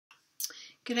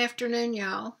Good afternoon,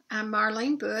 y'all. I'm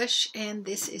Marlene Bush, and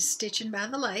this is Stitching by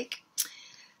the Lake.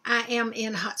 I am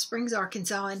in Hot Springs,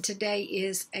 Arkansas, and today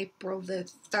is April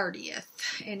the 30th,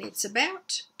 and it's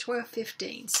about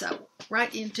 12:15, so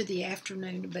right into the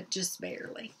afternoon, but just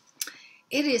barely.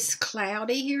 It is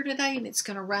cloudy here today, and it's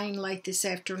going to rain late this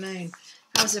afternoon.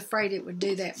 I was afraid it would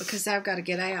do that because I've got to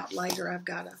get out later. I've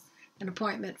got an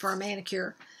appointment for a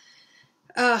manicure.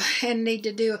 And need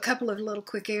to do a couple of little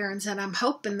quick errands, and I'm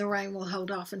hoping the rain will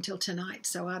hold off until tonight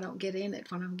so I don't get in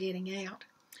it when I'm getting out.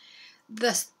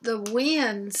 The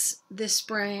winds this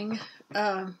spring, you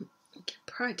can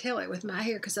probably tell it with my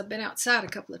hair because I've been outside a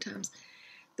couple of times.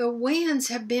 The winds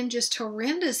have been just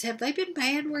horrendous. Have they been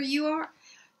bad where you are?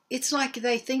 It's like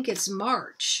they think it's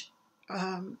March,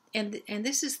 and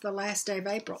this is the last day of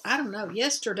April. I don't know.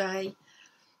 Yesterday,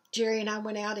 Jerry and I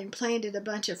went out and planted a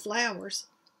bunch of flowers.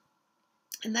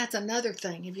 And that's another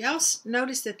thing. Have y'all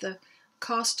noticed that the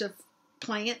cost of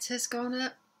plants has gone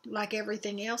up like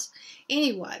everything else?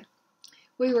 Anyway,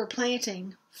 we were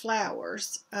planting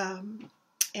flowers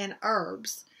and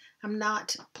herbs. I'm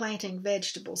not planting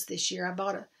vegetables this year. I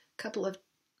bought a couple of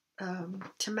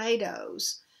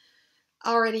tomatoes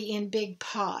already in big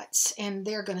pots, and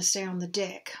they're going to stay on the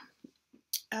deck.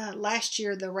 Last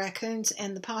year, the raccoons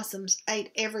and the possums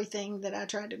ate everything that I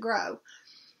tried to grow.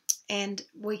 And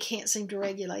we can't seem to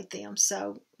regulate them.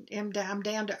 So I'm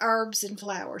down to herbs and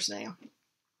flowers now.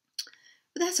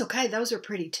 But that's okay. Those are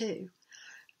pretty too.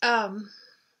 Where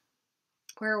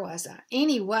was I?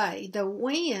 Anyway, the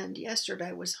wind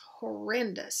yesterday was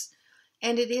horrendous.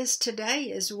 And it is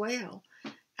today as well.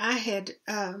 I had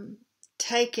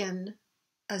taken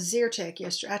a Zyrtec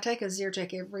yesterday. I take a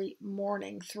Zyrtec every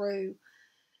morning through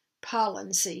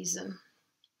pollen season.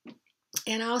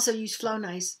 And I also use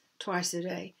Flonase twice a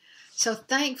day. So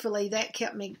thankfully that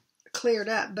kept me cleared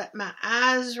up, but my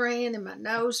eyes ran and my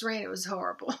nose ran. It was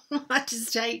horrible. I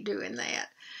just hate doing that.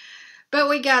 But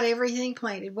we got everything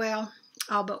planted. Well,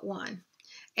 all but one.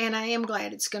 And I am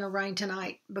glad it's going to rain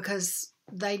tonight because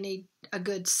they need a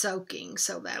good soaking,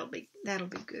 so that'll be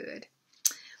good.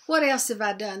 What else have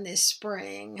I done this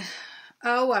spring?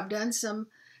 Oh, I've done some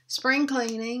spring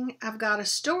cleaning. I've got a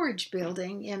storage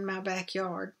building in my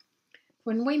backyard.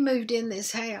 When we moved in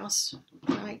this house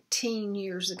 19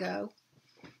 years ago,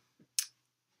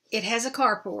 it has a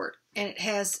carport and it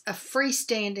has a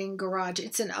freestanding garage.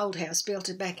 It's an old house built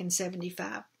back in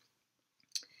 '75.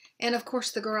 And of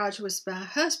course the garage was my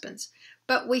husband's,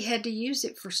 but we had to use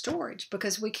it for storage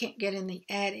because we can't get in the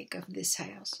attic of this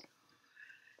house.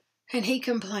 And he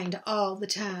complained all the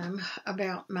time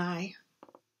about my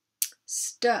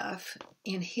stuff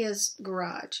in his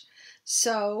garage.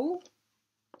 So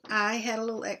I had a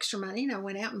little extra money and I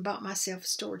went out and bought myself a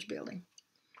storage building.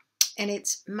 And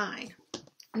it's mine.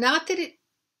 Not that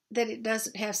it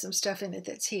doesn't have some stuff in it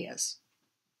that's his,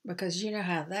 because you know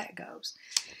how that goes.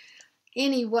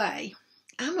 Anyway,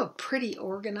 I'm a pretty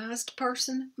organized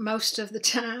person most of the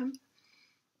time,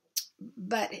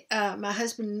 but my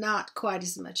husband not quite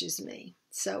as much as me.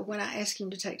 So when I ask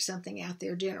him to take something out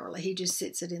there, generally he just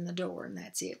sits it in the door and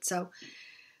that's it. So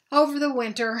over the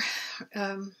winter,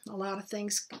 a lot of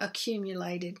things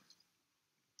accumulated.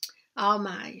 All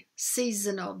my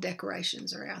seasonal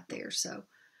decorations are out there. So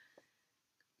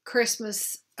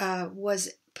Christmas was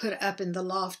put up in the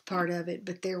loft part of it,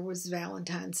 but there was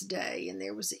Valentine's Day and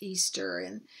there was Easter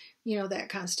and, you know, that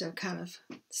kind of stuff kind of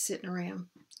sitting around.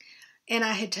 And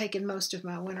I had taken most of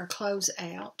my winter clothes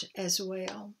out as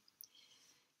well.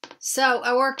 So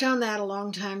I worked on that a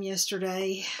long time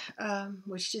yesterday,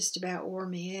 which just about wore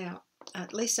me out.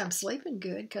 At least I'm sleeping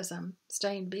good because I'm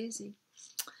staying busy.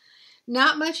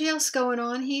 Not much else going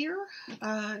on here.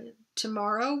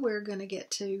 Tomorrow we're going to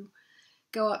get to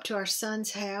go up to our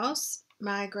son's house.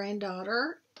 My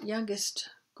granddaughter, youngest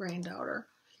granddaughter,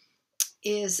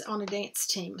 is on a dance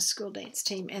team, a school dance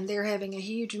team, and they're having a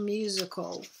huge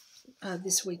musical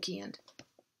this weekend.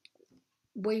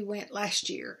 We went last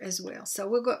year as well. So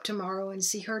we'll go up tomorrow and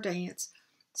see her dance,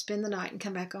 spend the night, and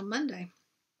come back on Monday.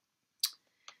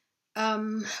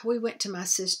 We went to my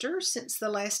sister's since the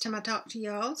last time I talked to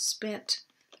y'all. Spent,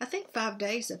 I think, 5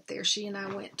 days up there. She and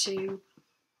I went to,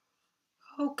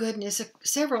 oh goodness,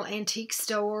 several antique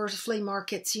stores, flea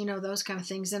markets, you know, those kind of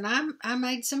things. And I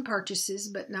made some purchases,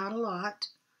 but not a lot.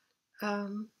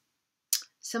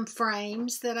 Some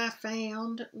frames that I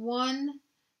found. One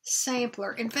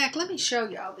sampler. In fact, let me show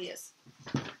y'all this.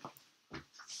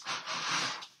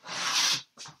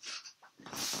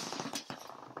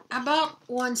 I bought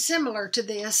one similar to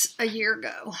this a year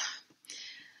ago.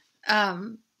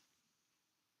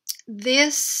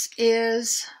 This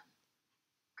is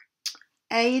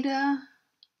Ada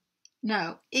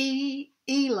No,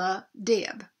 Ela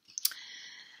Dib.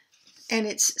 And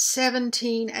it's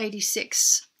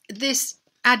 $17.86. This,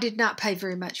 I did not pay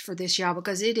very much for this, y'all,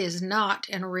 because it is not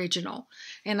an original.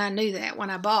 And I knew that when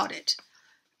I bought it.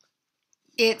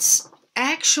 It's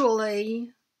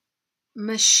actually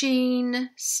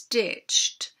machine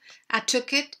stitched. I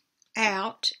took it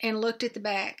out and looked at the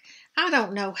back. I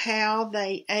don't know how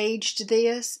they aged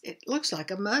this. It looks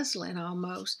like a muslin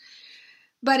almost.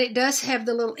 But it does have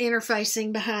the little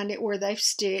interfacing behind it where they've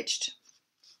stitched.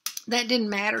 That didn't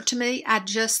matter to me. I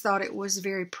just thought it was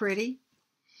very pretty.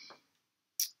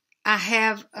 I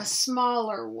have a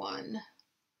smaller one,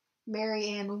 Mary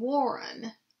Ann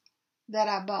Warren, that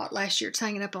I bought last year. It's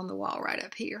hanging up on the wall right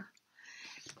up here.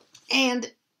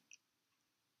 And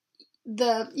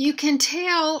you can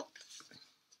tell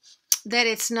that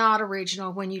it's not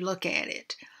original when you look at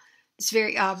it. It's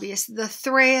very obvious. The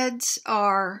threads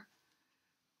are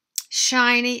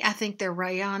shiny. I think they're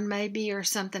rayon maybe or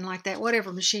something like that.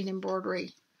 Whatever machine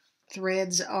embroidery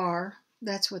threads are,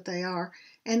 that's what they are.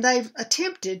 And they've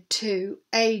attempted to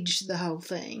age the whole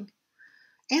thing.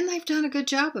 And they've done a good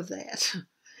job of that.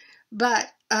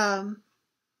 But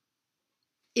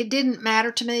it didn't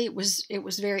matter to me. It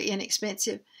was very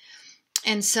inexpensive.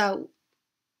 And so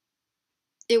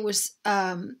it was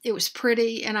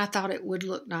pretty, and I thought it would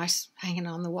look nice hanging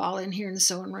on the wall in here in the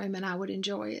sewing room, and I would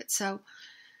enjoy it. So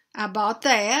I bought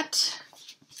that.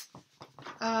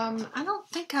 I don't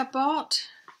think I bought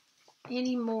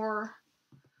any more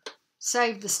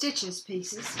Save the Stitches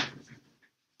pieces.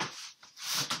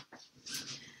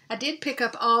 I did pick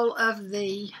up all of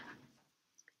the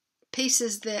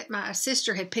pieces that my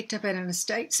sister had picked up at an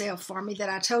estate sale for me that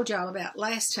I told y'all about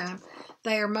last time.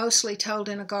 They are mostly Told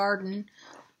in a Garden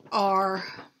or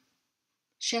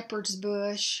Shepherd's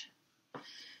Bush.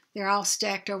 They're all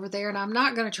stacked over there, and I'm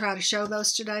not going to try to show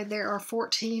those today. There are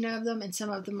 14 of them, and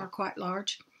some of them are quite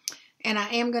large. And I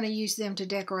am going to use them to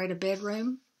decorate a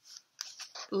bedroom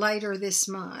later this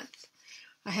month.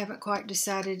 I haven't quite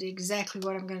decided exactly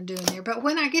what I'm going to do in there. But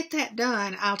when I get that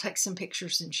done, I'll take some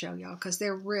pictures and show y'all, because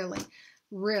they're really,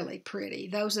 really pretty.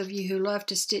 Those of you who love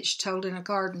to stitch Told in a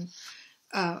Garden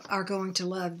are going to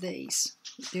love these.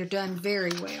 They're done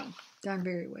very well. Done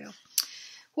very well.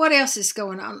 What else is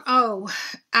going on? Oh,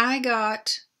 I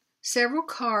got several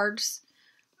cards,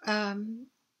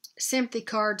 sympathy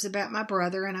cards about my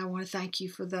brother, and I want to thank you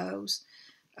for those.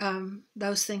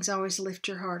 Those things always lift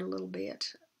your heart a little bit.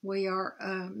 We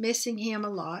are missing him a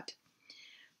lot,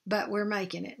 but we're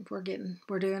making it. We're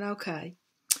doing okay.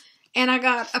 And I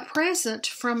got a present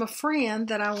from a friend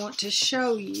that I want to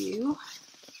show you.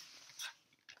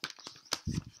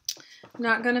 I'm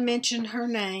not going to mention her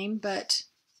name, but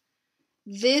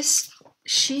I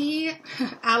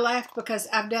laughed because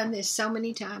I've done this so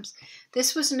many times.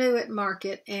 This was new at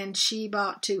market, and she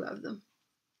bought 2 of them.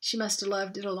 She must have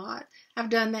loved it a lot. I've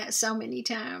done that so many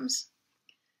times.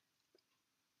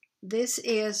 This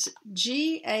is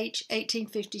GH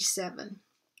 1857.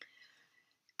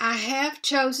 I have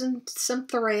chosen some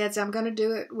threads. I'm going to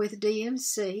do it with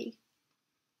DMC.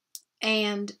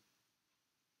 And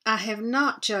I have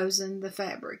not chosen the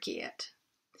fabric yet.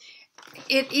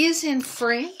 It is in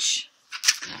French,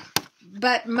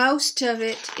 but most of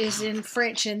it is in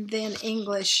French and then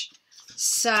English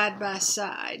side by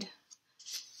side.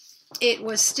 It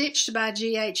was stitched by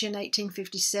GH in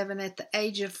 1857 at the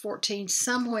age of 14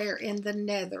 somewhere in the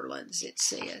Netherlands, it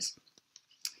says.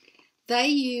 They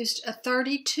used a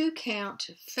 32 count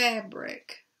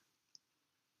fabric,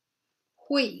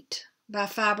 Wheat by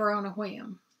Fiber on a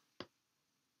Whim.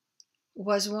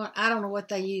 Was one, I don't know what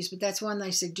they used, but that's one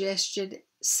they suggested,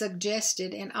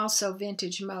 and also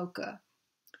Vintage Mocha.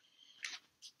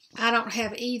 I don't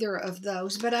have either of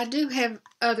those, but I do have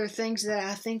other things that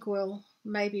I think will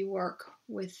maybe work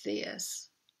with this.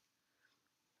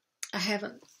 I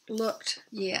haven't looked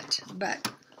yet,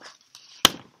 but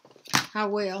I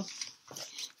will.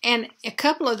 And a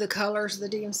couple of the colors, the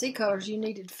DMC colors, you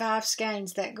needed 5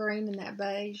 skeins, that green and that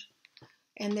beige.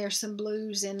 And there's some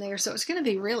blues in there, so it's going to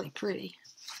be really pretty.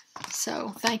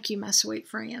 So, thank you, my sweet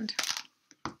friend.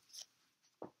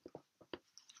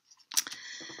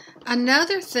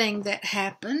 Another thing that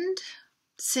happened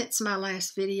since my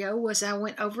last video was I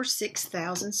went over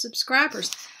 6,000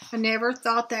 subscribers. I never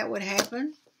thought that would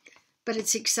happen, but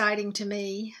it's exciting to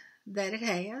me that it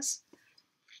has.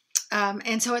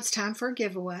 And so it's time for a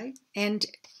giveaway. And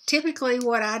typically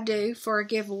what I do for a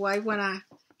giveaway when I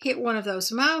hit one of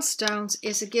those milestones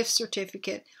is a gift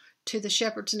certificate to the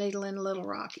Shepherd's Needle in Little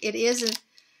Rock. It is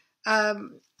a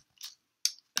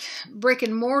brick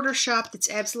and mortar shop that's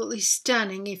absolutely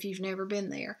stunning if you've never been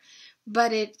there.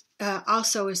 But it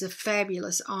also is a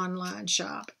fabulous online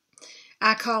shop.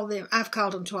 I've called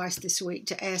them twice this week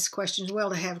to ask questions, well,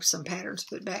 to have some patterns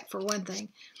put back for one thing,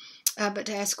 but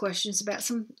to ask questions about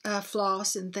some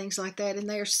floss and things like that, and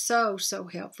they're so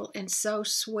helpful and so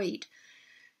sweet.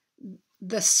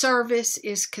 The service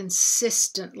is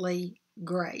consistently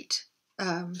great.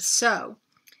 So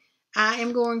I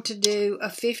am going to do a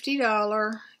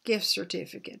 $50 gift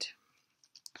certificate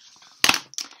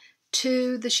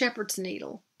to the Shepherd's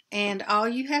Needle, and all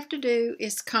you have to do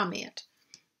is comment.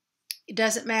 It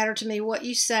doesn't matter to me what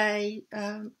you say.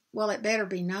 Well, it better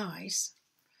be nice.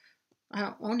 I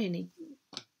don't want any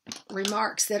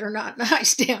remarks that are not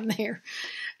nice down there.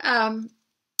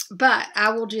 But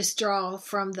I will just draw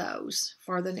from those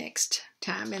for the next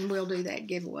time, and we'll do that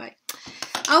giveaway.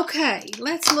 Okay,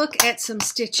 let's look at some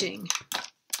stitching.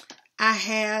 I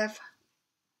have,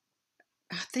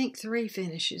 I think, 3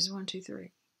 finishes. 1, 2,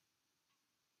 3.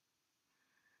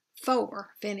 4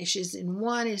 finishes, and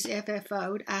 1 is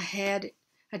FFO'd.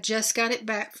 I just got it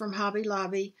back from Hobby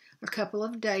Lobby a couple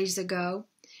of days ago.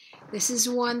 This is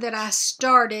one that I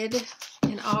started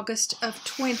in August of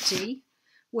 20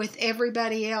 with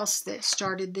everybody else that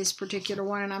started this particular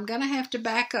one, and I'm going to have to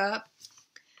back up.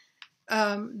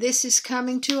 This is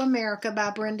Coming to America by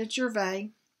Brenda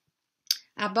Gervais.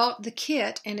 I bought the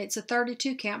kit, and it's a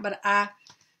 32 count, but I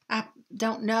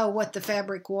don't know what the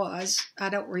fabric was. I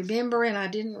don't remember, and I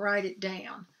didn't write it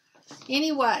down.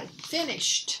 Anyway,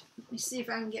 finished. Let me see if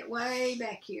I can get way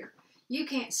back here. You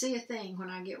can't see a thing when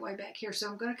I get way back here, so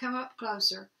I'm going to come up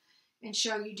closer and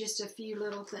show you just a few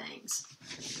little things.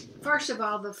 First of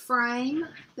all, the frame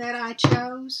that I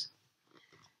chose.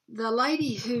 The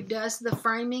lady who does the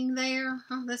framing there,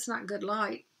 oh, that's not good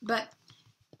light, but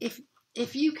if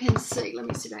you can see, let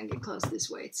me see if I can get close this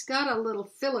way. It's got a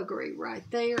little filigree right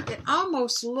there. It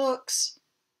almost looks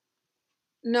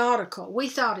nautical. We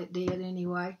thought it did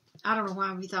anyway. I don't know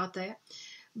why we thought that.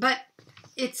 But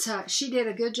it's she did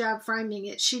a good job framing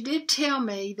it. She did tell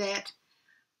me that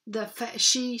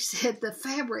she said the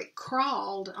fabric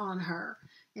crawled on her.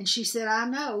 And she said, I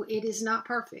know it is not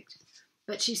perfect.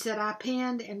 But she said, I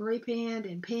pinned and repinned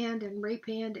and pinned and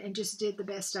repinned and just did the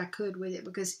best I could with it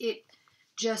because it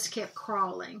just kept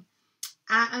crawling.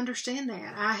 I understand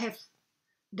that. I have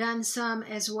done some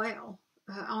as well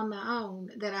on my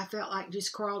own that I felt like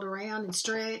just crawled around and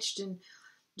stretched and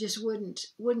just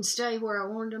wouldn't stay where I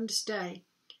wanted them to stay.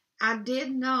 I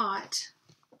did not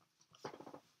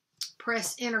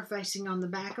press interfacing on the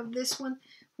back of this one.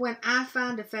 When I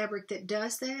find a fabric that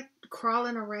does that,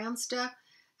 crawling around stuff,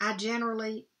 I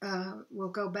generally will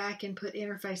go back and put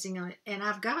interfacing on it. And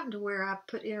I've gotten to where I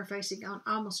put interfacing on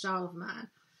almost all of mine.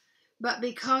 But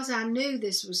because I knew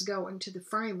this was going to the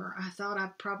framer, I thought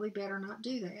I'd probably better not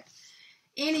do that.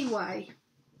 Anyway,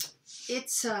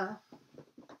 it's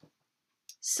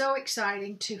so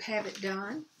exciting to have it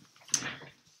done.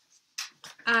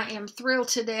 I am thrilled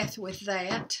to death with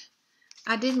that.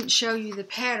 I didn't show you the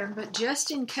pattern, but just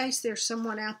in case there's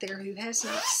someone out there who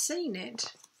hasn't seen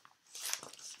it,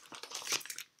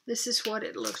 this is what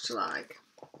it looks like.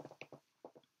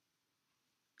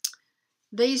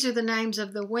 These are the names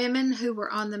of the women who were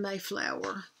on the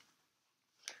Mayflower.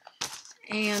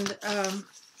 And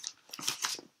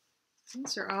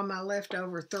these are all my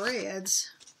leftover threads.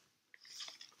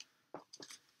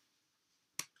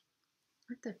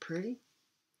 Aren't they pretty?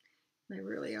 They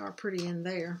really are pretty in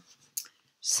there.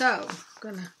 So, I'm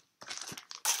going to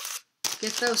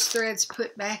get those threads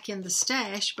put back in the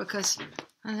stash because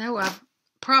I know I've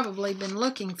probably been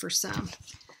looking for some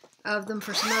of them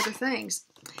for some other things.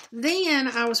 Then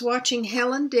I was watching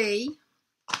Helen D,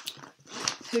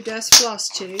 who does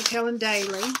Flosstube, Helen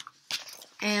Daly,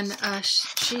 and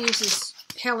she uses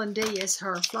Helen D as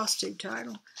her Flosstube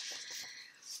title.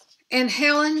 And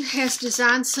Helen has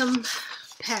designed some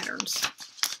patterns.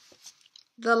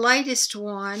 The latest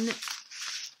one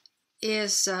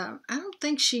is, I don't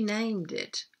think she named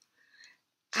it.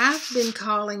 I've been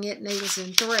calling it Needles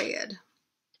and Thread.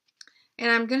 And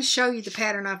I'm going to show you the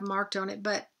pattern I've marked on it,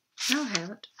 but no, I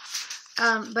haven't.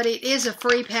 But it is a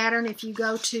free pattern if you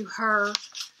go to her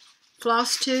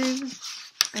Flosstube,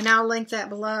 and I'll link that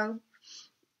below.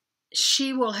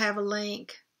 She will have a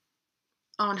link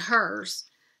on hers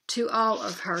to all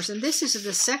of hers. And this is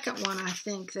the second one, I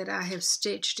think, that I have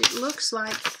stitched. It looks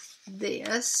like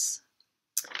this.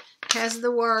 It has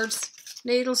the words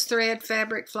needles, thread,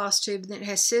 fabric, Flosstube. Then it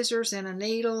has scissors and a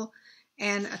needle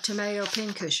and a tomato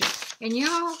pincushion. And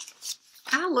y'all,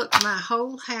 I looked my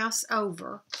whole house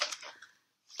over.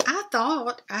 I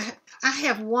thought I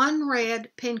have one red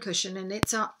pincushion, and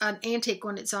it's an antique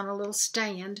one. It's on a little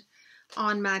stand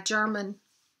on my German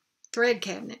thread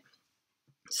cabinet.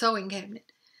 sewing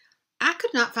cabinet. I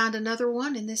could not find another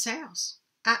one in this house.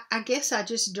 I guess I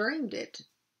just dreamed it.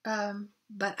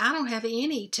 But I don't have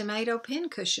any tomato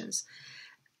pincushions.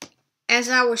 As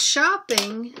I was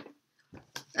shopping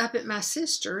up at my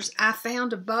sister's, I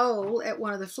found a bowl at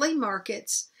one of the flea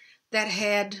markets that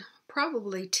had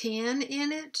probably 10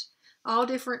 in it, all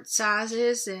different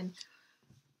sizes, and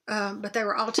but they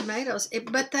were all tomatoes.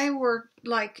 But they were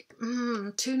like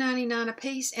 $2.99 a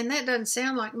piece, and that doesn't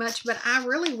sound like much, but I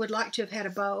really would like to have had a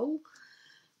bowl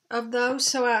of those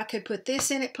so I could put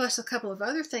this in it, plus a couple of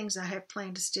other things I have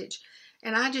planned to stitch.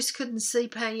 And I just couldn't see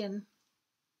paying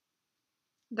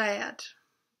that.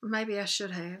 Maybe I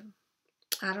should have.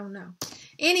 I don't know.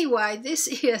 Anyway, this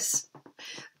is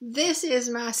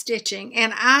my stitching,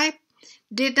 and I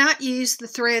did not use the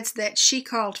threads that she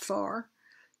called for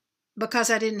because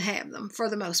I didn't have them for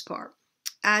the most part.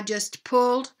 I just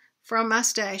pulled from my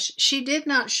stash. She did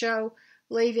not show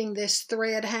leaving this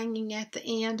thread hanging at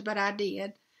the end, but I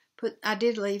did. I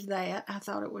did leave that. I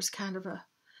thought it was kind of a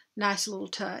nice little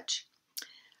touch.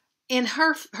 And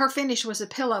her finish was a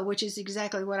pillow, which is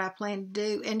exactly what I planned to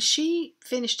do. And she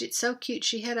finished it so cute.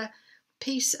 She had a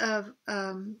piece of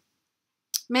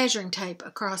measuring tape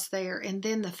across there and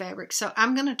then the fabric. So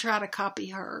I'm going to try to copy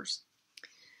hers.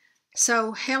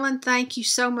 So Helen, thank you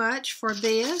so much for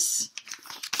this.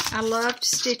 I loved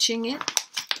stitching it.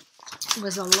 It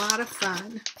was a lot of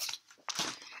fun.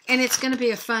 And it's going to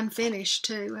be a fun finish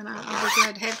too. And I'll be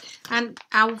glad to have it.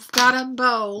 I've got a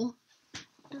bowl.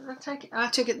 Did I take it? I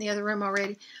took it in the other room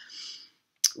already.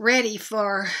 Ready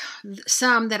for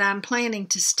some that I'm planning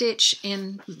to stitch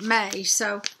in May.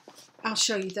 So I'll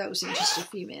show you those in just a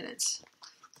few minutes.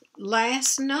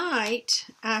 Last night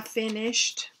I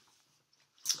finished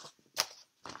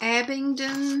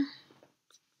Abingdon.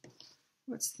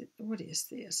 What is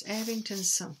this? Abington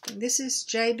something. This is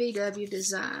JBW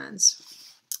Designs.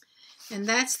 And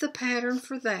that's the pattern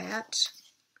for that.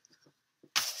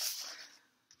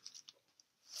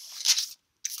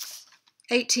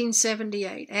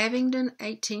 (1878), Abingdon,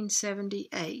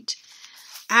 1878.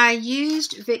 I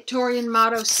used Victorian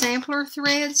Motto sampler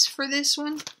threads for this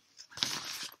one.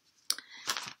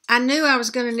 I knew I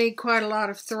was going to need quite a lot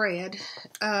of thread.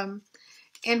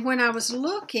 And when I was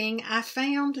looking, I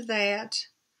found that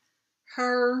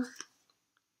her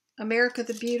America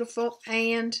the Beautiful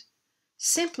and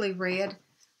Simply Red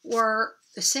were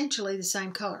essentially the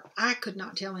same color. I could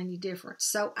not tell any difference.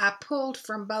 So I pulled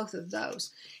from both of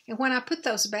those. And when I put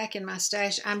those back in my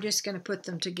stash, I'm just going to put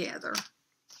them together.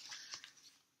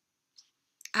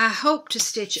 I hope to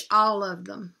stitch all of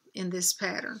them in this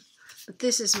pattern. But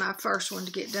this is my first one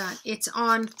to get done. It's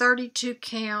on 32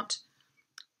 count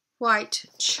white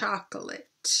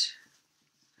chocolate.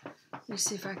 Let me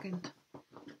see if I can.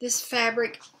 This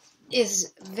fabric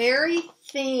is very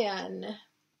thin.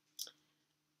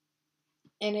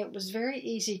 And it was very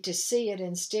easy to see it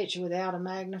and stitch without a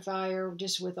magnifier,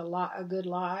 just with a good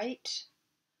light.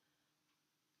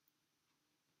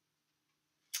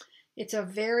 It's a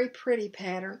very pretty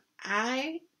pattern.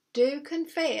 I do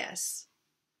confess,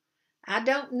 I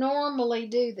don't normally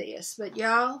do this, but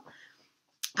y'all,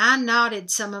 I knotted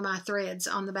some of my threads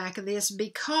on the back of this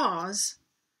because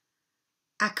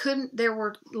I couldn't, there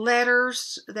were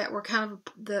letters that were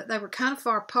they were kind of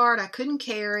far apart. I couldn't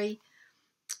carry.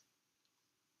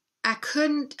 I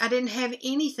didn't have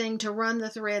anything to run the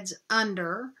threads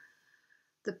under.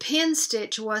 The pin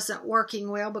stitch wasn't working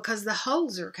well because the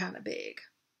holes are kind of big.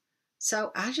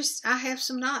 So I have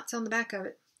some knots on the back of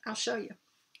it. I'll show you.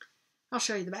 I'll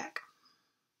show you the back.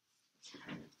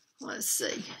 Let's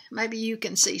see. Maybe you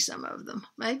can see some of them.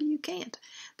 Maybe you can't.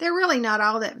 They're really not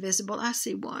all that visible. I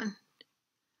see one.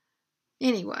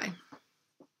 Anyway.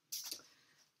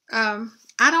 I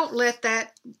don't let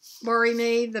that worry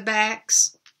me, the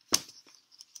backs.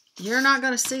 You're not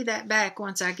going to see that back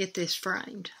once I get this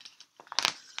framed.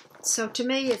 So to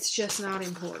me, it's just not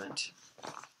important.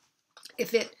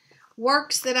 If it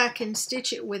works that I can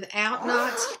stitch it without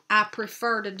knots, I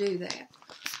prefer to do that.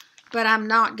 But I'm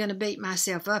not going to beat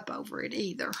myself up over it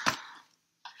either.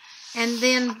 And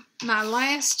then my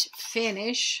last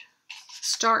finish,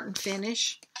 start and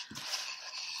finish,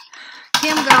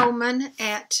 Kim Goldman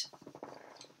at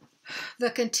the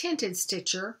Contented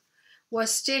Stitcher was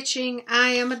stitching I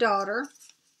Am a Daughter.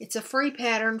 It's a free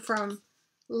pattern from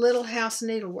Little House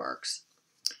Needleworks.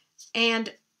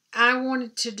 And I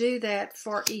wanted to do that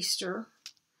for Easter.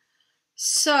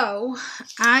 So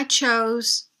I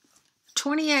chose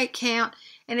 28 count,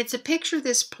 and it's a picture of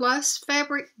this plus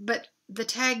fabric, but the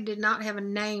tag did not have a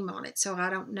name on it, so I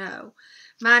don't know.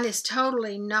 Mine is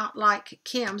totally not like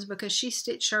Kim's because she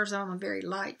stitched hers on a very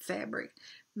light fabric.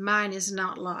 Mine is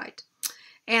not light.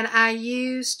 And I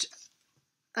used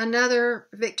another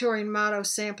Victorian Motto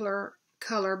sampler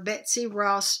color, Betsy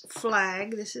Ross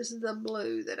Flag. This is the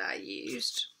blue that I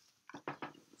used.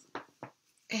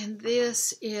 And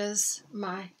this is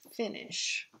my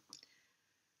finish.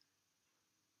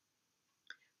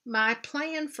 My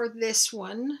plan for this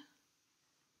one,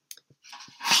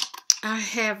 I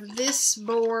have this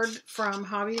board from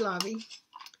Hobby Lobby.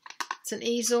 It's an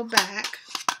easel back.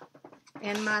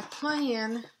 And my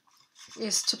plan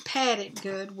is to pad it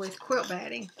good with quilt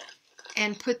batting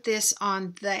and put this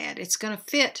on that. It's going to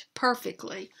fit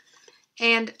perfectly.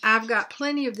 And I've got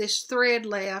plenty of this thread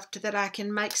left that I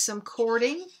can make some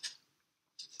cording.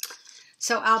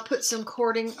 So I'll put some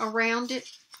cording around it.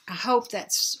 I hope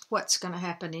that's what's going to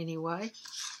happen anyway.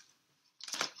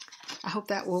 I hope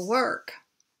that will work.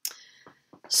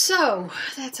 So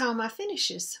that's all my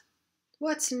finishes.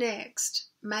 What's next?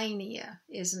 Mania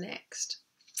is next.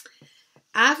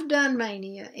 I've done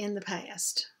Mania in the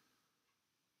past.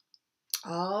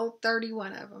 All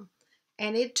 31 of them.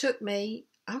 And it took me,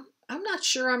 I'm not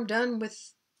sure I'm done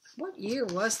with, what year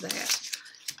was that?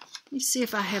 Let me see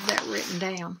if I have that written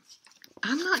down.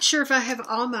 I'm not sure if I have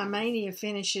all my Mania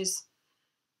finishes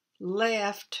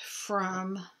left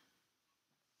from,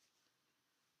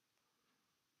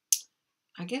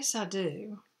 I guess I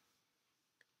do.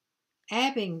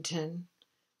 Abington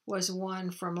was one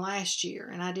from last year,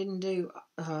 and I didn't do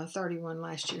 31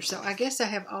 last year. So I guess I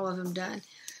have all of them done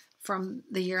from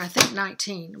the year, I think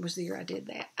 19 was the year I did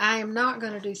that. I am not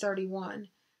going to do 31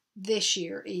 this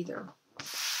year either.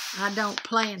 I don't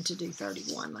plan to do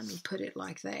 31, let me put it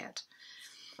like that.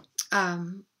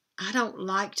 I don't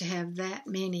like to have that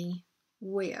many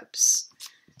whips.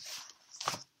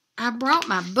 I brought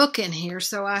my book in here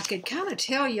so I could kind of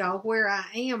tell y'all where I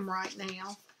am right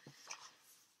now.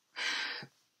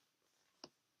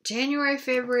 January,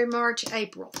 February, March,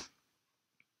 April.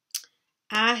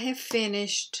 I have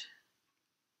finished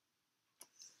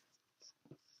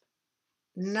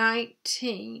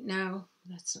 19. No,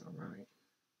 that's not right.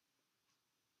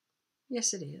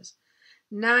 Yes, it is.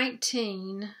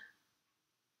 19.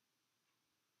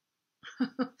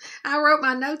 I wrote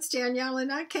my notes down, y'all,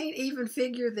 and I can't even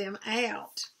figure them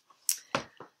out.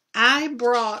 I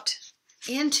brought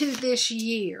into this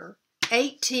year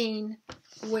 18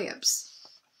 whips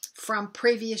from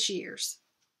previous years.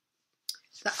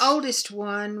 The oldest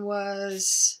one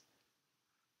was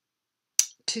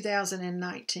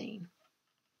 2019.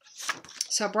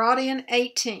 So I brought in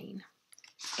 18,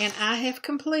 and I have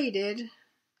completed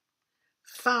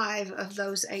 5 of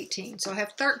those 18. So I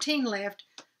have 13 left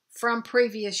from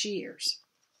previous years.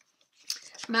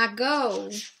 My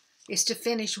goal is to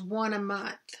finish one a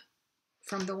month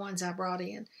from the ones I brought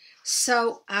in.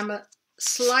 So I'm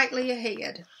slightly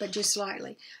ahead, but just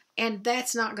slightly. And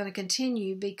that's not going to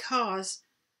continue because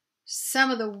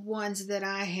some of the ones that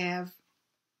I have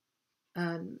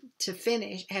to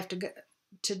finish, have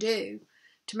to do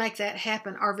to make that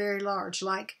happen are very large,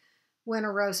 like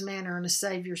Winter Rose Manor and A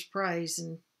Savior's Praise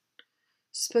and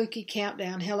Spooky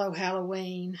Countdown, Hello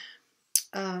Halloween,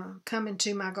 Come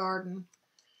Into My Garden.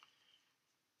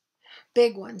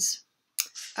 Big ones.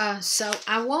 So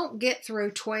I won't get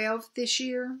through 12 this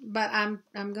year, but I'm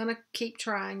going to keep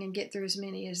trying and get through as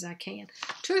many as I can.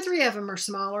 2 or 3 of them are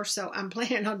smaller, so I'm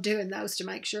planning on doing those to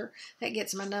make sure that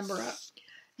gets my number up.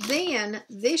 Then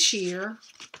this year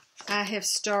I have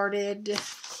started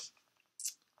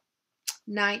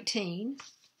 19,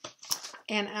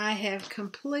 and I have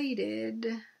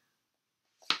completed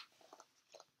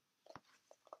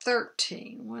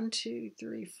 13. 1, 2,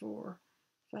 3, 4,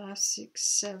 5, 6,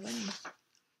 7,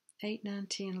 8, 9,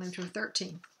 10, 11, 12,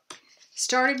 13.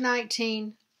 Started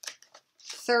 19,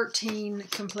 13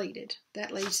 completed.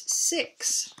 That leaves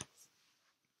 6.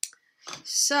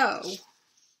 So,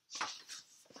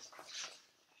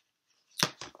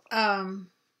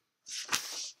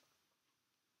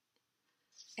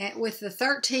 with the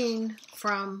 13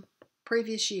 from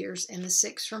previous years and the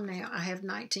 6 from now, I have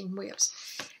 19 whips.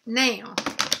 Now,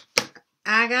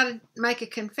 I got to make a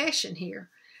confession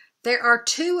here. There are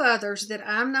 2 others that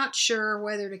I'm not sure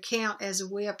whether to count as a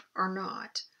whip or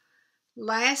not.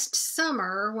 Last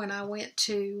summer, when I went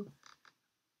to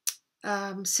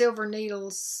Silver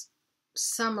Needle's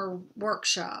summer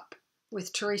workshop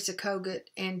with Teresa Kogut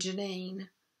and Janine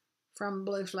from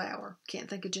Blue Flower, can't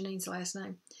think of Janine's last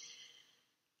name,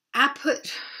 I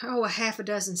put, a half a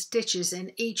dozen stitches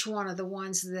in each one of the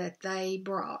ones that they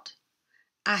brought.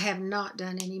 I have not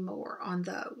done any more on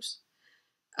those.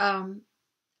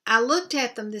 I looked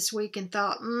at them this week and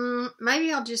thought,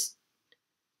 maybe I'll just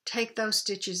take those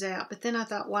stitches out. But then I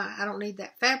thought, why? I don't need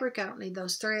that fabric. I don't need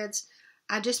those threads.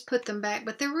 I just put them back,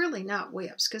 but they're really not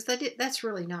whips because that's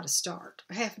really not a start.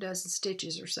 A half a dozen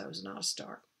stitches or so is not a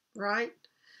start, right?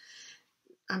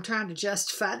 I'm trying to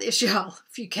justify this, y'all,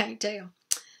 if you can't tell.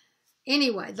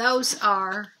 Anyway, those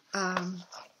are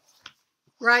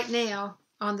right now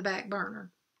on the back burner.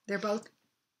 They're both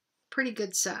pretty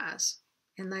good size,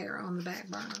 and they are on the back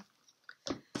burner.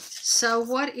 So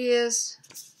what is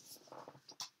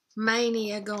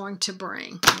Mania going to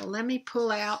bring? Well, let me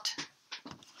pull out,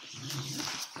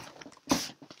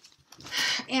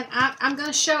 and I'm going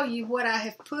to show you what I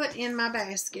have put in my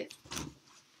basket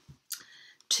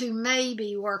to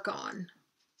maybe work on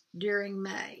during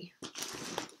May.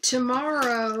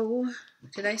 Tomorrow,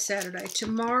 today's Saturday,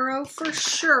 tomorrow for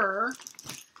sure,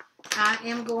 I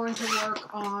am going to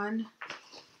work on,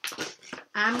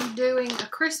 I'm doing a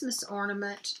Christmas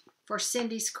ornament for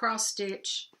Cindy's cross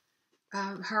stitch,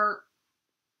 her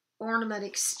ornament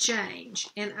exchange.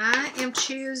 And I am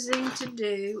choosing to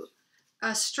do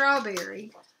a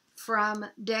strawberry from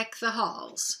Deck the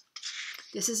Halls.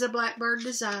 This is a Blackbird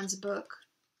Designs book.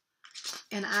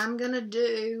 And I'm going to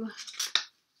do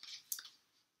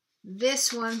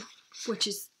this one, which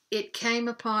is It Came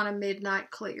Upon a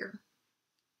Midnight Clear.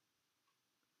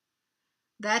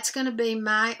 That's going to be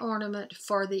my ornament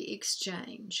for the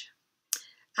exchange.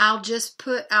 I'll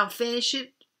finish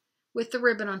it with the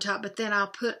ribbon on top, but then I'll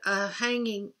put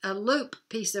a loop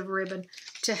piece of ribbon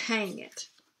to hang it.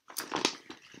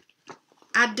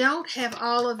 I don't have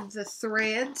all of the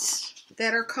threads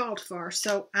that are called for,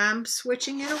 so I'm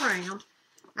switching it around.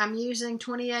 I'm using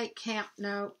 28 count.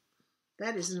 No,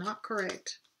 that is not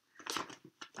correct.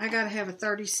 I got to have a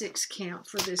 36 count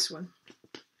for this one.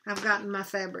 I've gotten my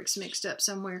fabrics mixed up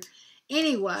somewhere.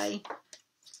 Anyway,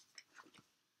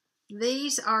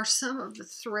 these are some of the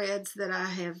threads that I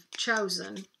have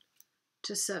chosen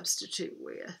to substitute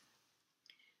with.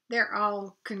 They're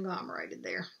all conglomerated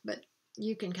there, but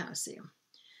you can kind of see them.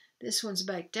 This one's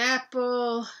Baked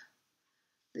Apple.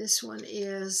 This one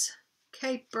is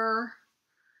Caper.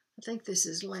 I think this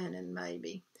is linen,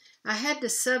 maybe. I had to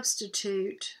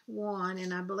substitute one,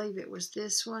 and I believe it was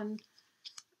this one.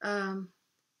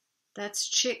 That's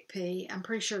chickpea. I'm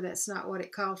pretty sure that's not what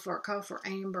it called for. It called for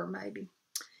amber, maybe.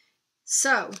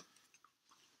 So,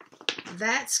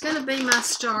 that's going to be my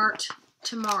start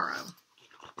tomorrow.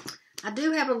 I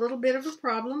do have a little bit of a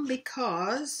problem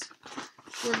because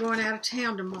we're going out of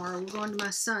town tomorrow. We're going to my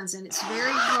son's, and it's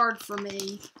very hard for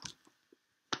me.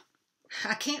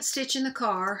 I can't stitch in the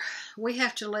car. We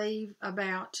have to leave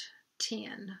about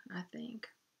 10, I think.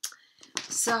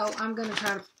 So I'm going to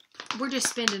try to, we're just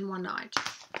spending one night.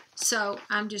 So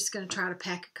I'm just going to try to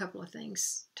pack a couple of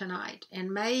things tonight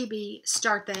and maybe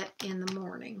start that in the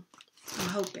morning. I'm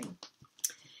hoping.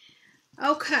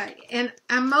 Okay, and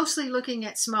I'm mostly looking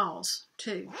at smalls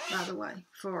too, by the way,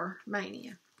 for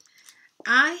Mania.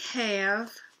 I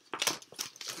have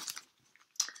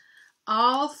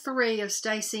all three of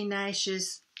Stacy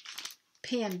Nash's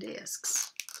pen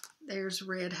discs. There's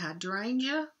Red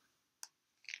Hydrangea,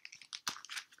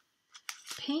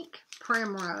 Pink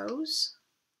Primrose,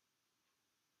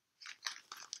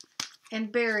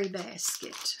 and Berry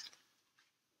Basket.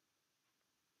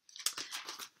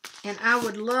 And I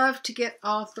would love to get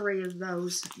all three of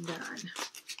those done.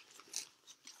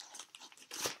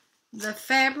 The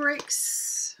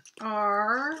fabrics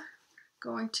are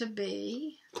going to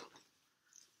be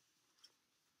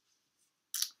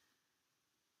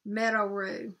Meadow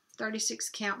Rue, 36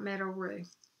 count Meadow Rue.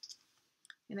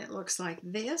 And it looks like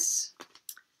this.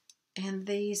 And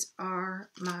these are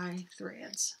my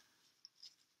threads.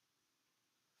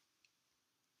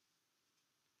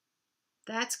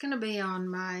 That's going to be on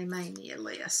my Mania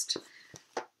list.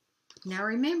 Now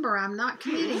remember, I'm not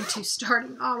committing to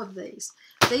starting all of these.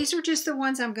 These are just the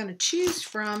ones I'm going to choose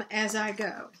from as I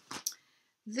go.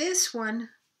 This one,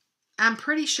 I'm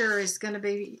pretty sure is going to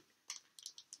be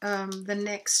the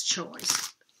next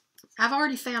choice. I've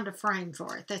already found a frame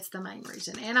for it. That's the main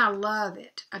reason. And I love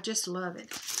it. I just love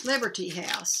it. Liberty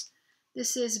House.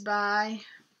 This is by,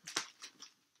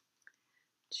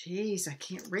 geez, I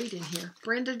can't read in here.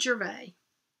 Brenda Gervais.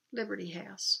 Liberty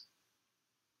House.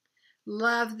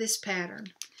 Love this pattern.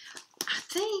 I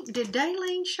think, did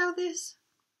Daylene show this?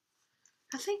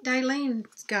 I think Daylene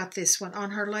got this one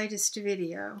on her latest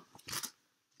video.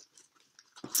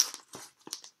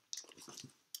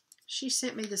 She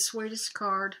sent me the sweetest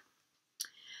card.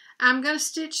 I'm going to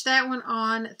stitch that one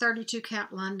on 32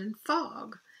 count London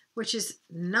Fog, which is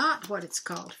not what it's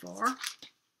called for.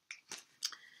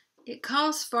 It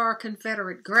calls for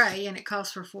Confederate Gray, and it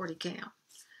calls for 40 count.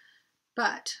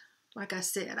 But, like I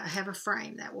said, I have a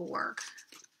frame that will work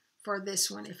for this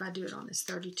one if I do it on this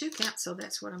 32 count, so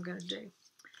that's what I'm going to do.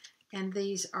 and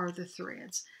these are the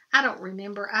threads. I don't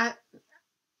remember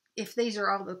if these are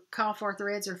all the call for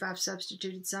threads or if I've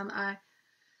substituted some. I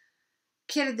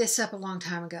kitted this up a long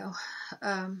time ago.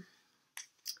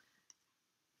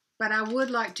 But I would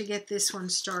like to get this one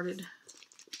started.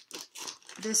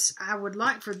 I would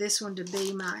like for this one to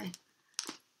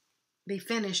be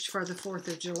finished for the 4th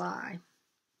of July.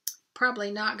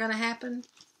 Probably not going to happen.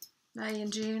 May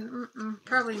and June.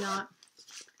 Probably not.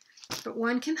 But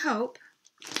one can hope.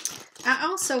 I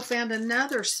also found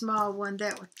another small one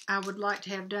that I would like to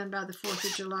have done by the 4th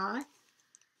of July.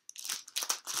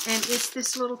 And it's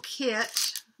this little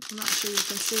kit. I'm not sure you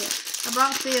can see it. I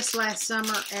bought this last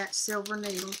summer at Silver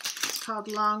Needle. It's called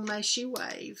Long May She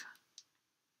Wave.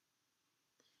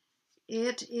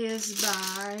 It is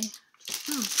by,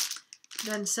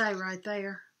 doesn't say right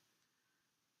there.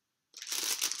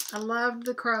 I loved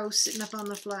the crow sitting up on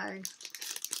the flag.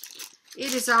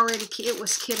 It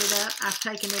was kitted up. I've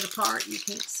taken it apart. You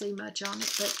can't see much on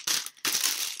it, but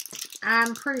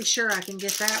I'm pretty sure I can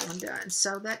get that one done.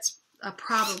 So that's a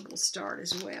probable start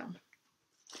as well.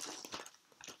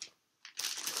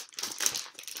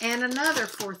 And another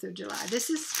 4th of July. This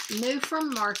is new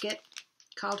from market,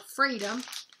 called Freedom.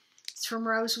 It's from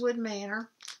Rosewood Manor.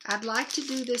 I'd like to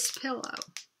do this pillow.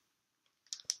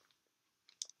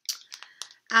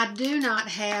 I do not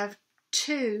have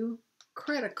 2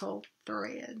 critical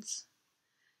threads,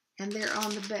 and they're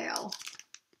on the bell.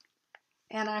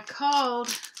 And I called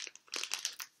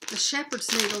the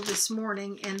Shepherd's Needle this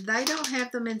morning, and they don't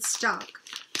have them in stock.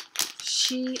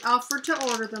 She offered to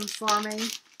order them for me,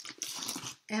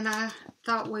 and I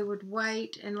thought we would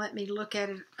wait and let me look at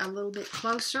it a little bit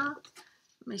closer.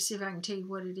 Let me see if I can tell you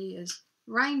what it is.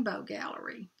 Rainbow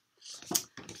Gallery.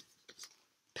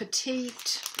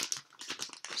 Petite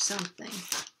something.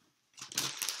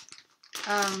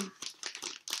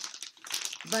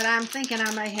 But I'm thinking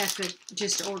I may have to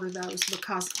just order those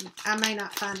because I may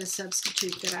not find a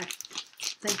substitute that I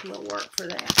think will work for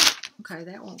that. Okay,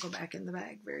 that won't go back in the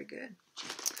bag. Very good.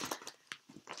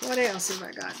 What else have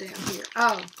I got down here?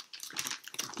 Oh,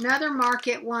 another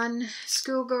market one.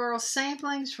 Schoolgirl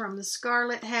samplings from the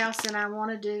Scarlet House, and I want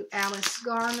to do Alice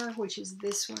Garner, which is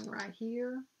this one right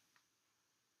here.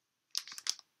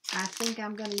 I think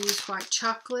I'm going to use white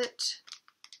chocolate.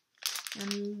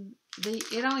 And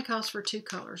it only calls for 2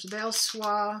 colors. Belle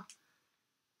Soie.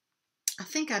 I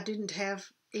think I didn't have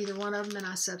either one of them and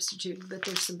I substituted, but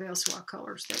there's some Belle Soie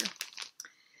colors there.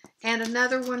 And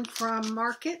another one from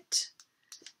Market.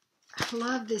 I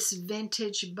love this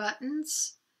vintage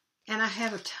buttons. And I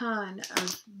have a ton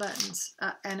of buttons,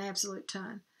 an absolute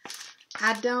ton.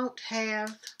 I don't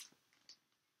have,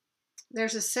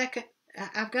 there's a second,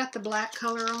 I've got the black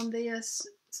color on this.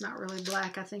 It's not really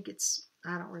black. I think it's,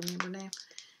 I don't remember now.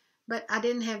 But I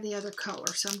didn't have the other color,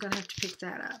 so I'm going to have to pick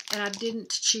that up. And I didn't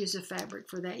choose a fabric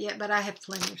for that yet, but I have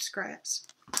plenty of scraps.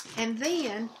 And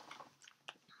then,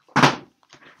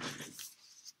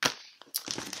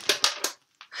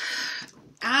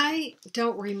 I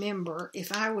don't remember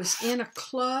if I was in a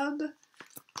club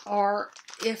or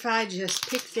if I just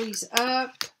picked these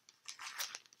up.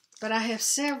 But I have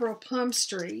several Plum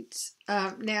Streets.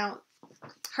 Now,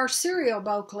 her cereal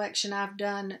bowl collection, I've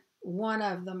done one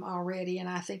of them already, and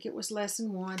I think it was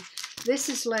lesson 1. This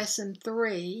is lesson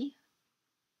 3,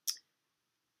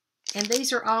 and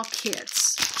these are all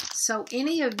kits. So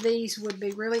any of these would be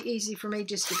really easy for me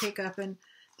just to pick up and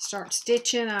start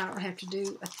stitching. I don't have to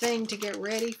do a thing to get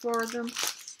ready for them.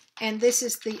 And this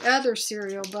is the other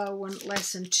cereal bowl one,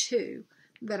 lesson 2,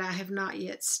 that I have not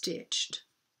yet stitched.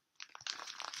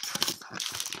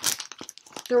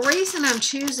 The reason I'm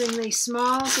choosing these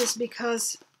smalls is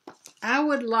because I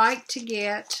would like to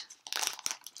get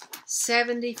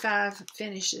 75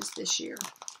 finishes this year.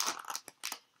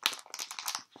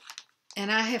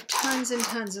 And I have tons and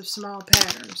tons of small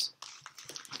patterns.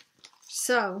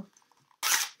 So,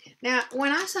 now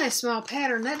when I say small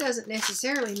pattern, that doesn't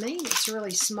necessarily mean it's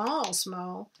really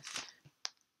small.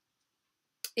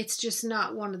 It's just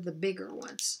not one of the bigger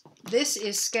ones. This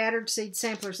is Scattered Seed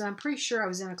Samplers. I'm pretty sure I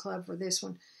was in a club for this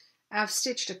one. I've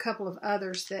stitched a couple of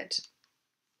others that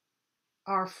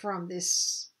are from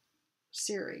this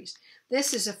series.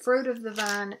 This is a Fruit of the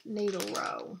Vine needle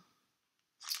row.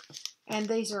 And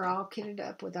these are all kitted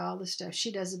up with all the stuff.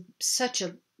 She does such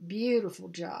a beautiful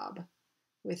job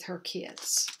with her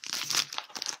kits.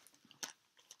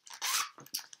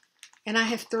 And I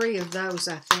have 3 of those,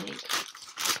 I think.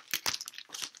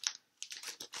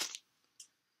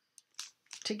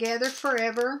 Together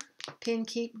Forever, Pin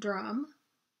Keep Drum.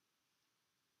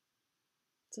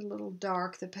 It's a little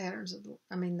dark. The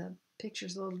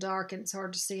picture's a little dark and it's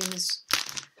hard to see in this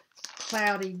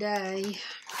cloudy day.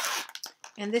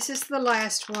 And this is the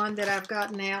last one that I've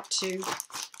gotten out to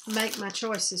make my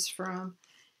choices from.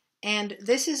 And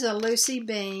this is a Lucy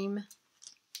Beam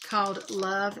called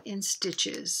Love in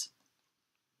Stitches.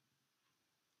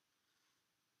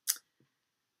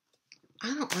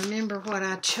 I don't remember what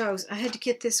I chose. I had to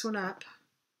get this one up.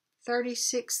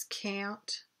 36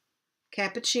 count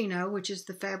cappuccino, which is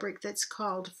the fabric that's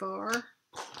called for.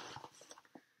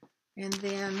 And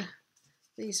then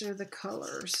these are the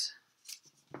colors.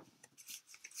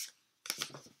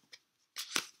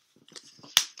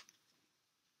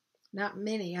 Not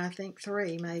many, I think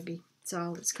 3 maybe. That's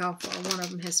all it's called for. One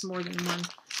of them has more than one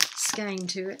skein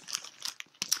to it.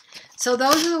 So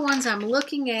those are the ones I'm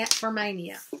looking at for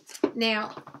Mania.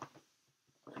 Now,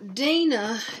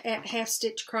 Dina at Half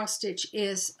Stitch Cross Stitch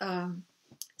is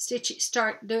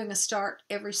doing a start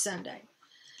every Sunday.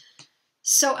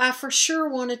 So I for sure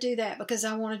want to do that because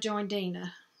I want to join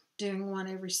Dina doing one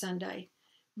every Sunday.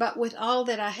 But with all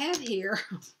that I have here,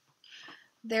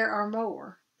 there are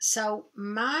more. So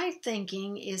my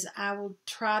thinking is I will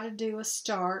try to do a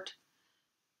start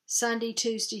Sunday,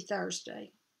 Tuesday,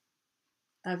 Thursday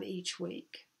of each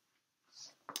week.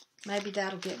 Maybe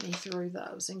that'll get me through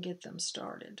those and get them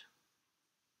started.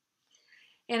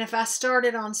 And if I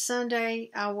started on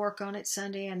Sunday, I'll work on it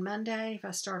Sunday and Monday. If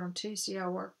I start on Tuesday,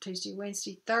 I'll work Tuesday,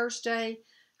 Wednesday, Thursday.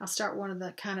 I'll start one of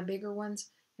the kind of bigger ones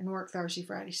and work Thursday,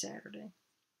 Friday, Saturday.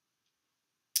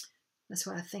 That's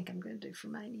what I think I'm going to do for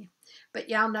Mania. But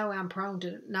y'all know I'm prone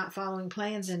to not following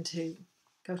plans and to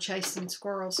go chasing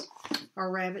squirrels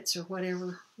or rabbits or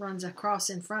whatever runs across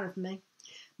in front of me.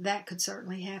 That could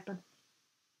certainly happen.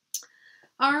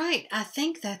 All right, I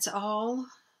think that's all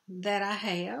that I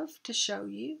have to show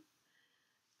you.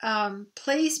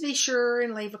 Please be sure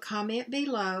and leave a comment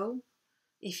below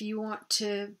if you want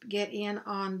to get in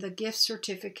on the gift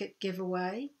certificate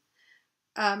giveaway.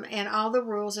 And all the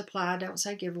rules apply. Don't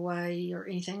say giveaway or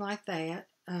anything like that.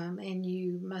 And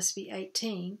you must be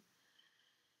 18.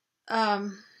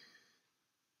 And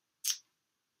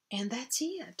that's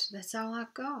it. That's all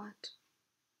I've got.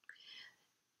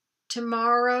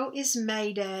 Tomorrow is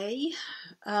May Day.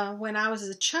 When I was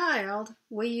a child,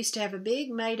 we used to have a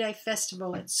big May Day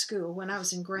festival at school when I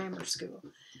was in grammar school.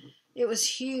 It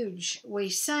was huge. We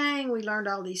sang, we learned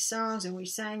all these songs, and we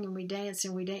sang and we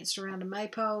danced around a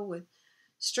maypole with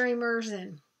streamers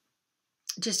and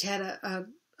just had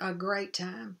a great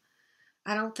time.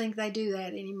 I don't think they do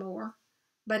that anymore,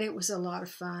 but it was a lot of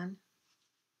fun.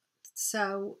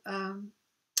 So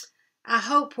I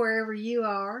hope wherever you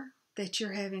are that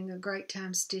you're having a great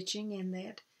time stitching and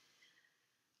that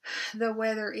the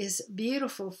weather is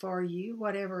beautiful for you,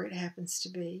 whatever it happens to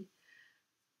be,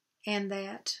 and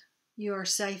that you are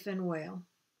safe and well.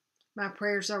 My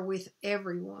prayers are with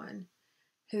everyone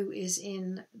who is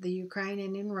in the Ukraine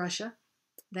and in Russia.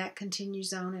 That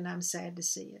continues on, and I'm sad to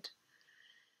see it.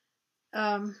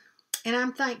 And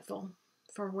I'm thankful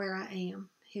for where I am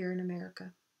here in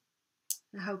America.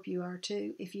 I hope you are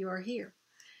too, if you are here.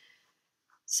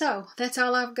 So, that's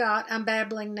all I've got. I'm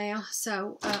babbling now,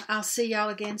 so I'll see y'all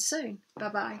again soon.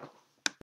 Bye-bye.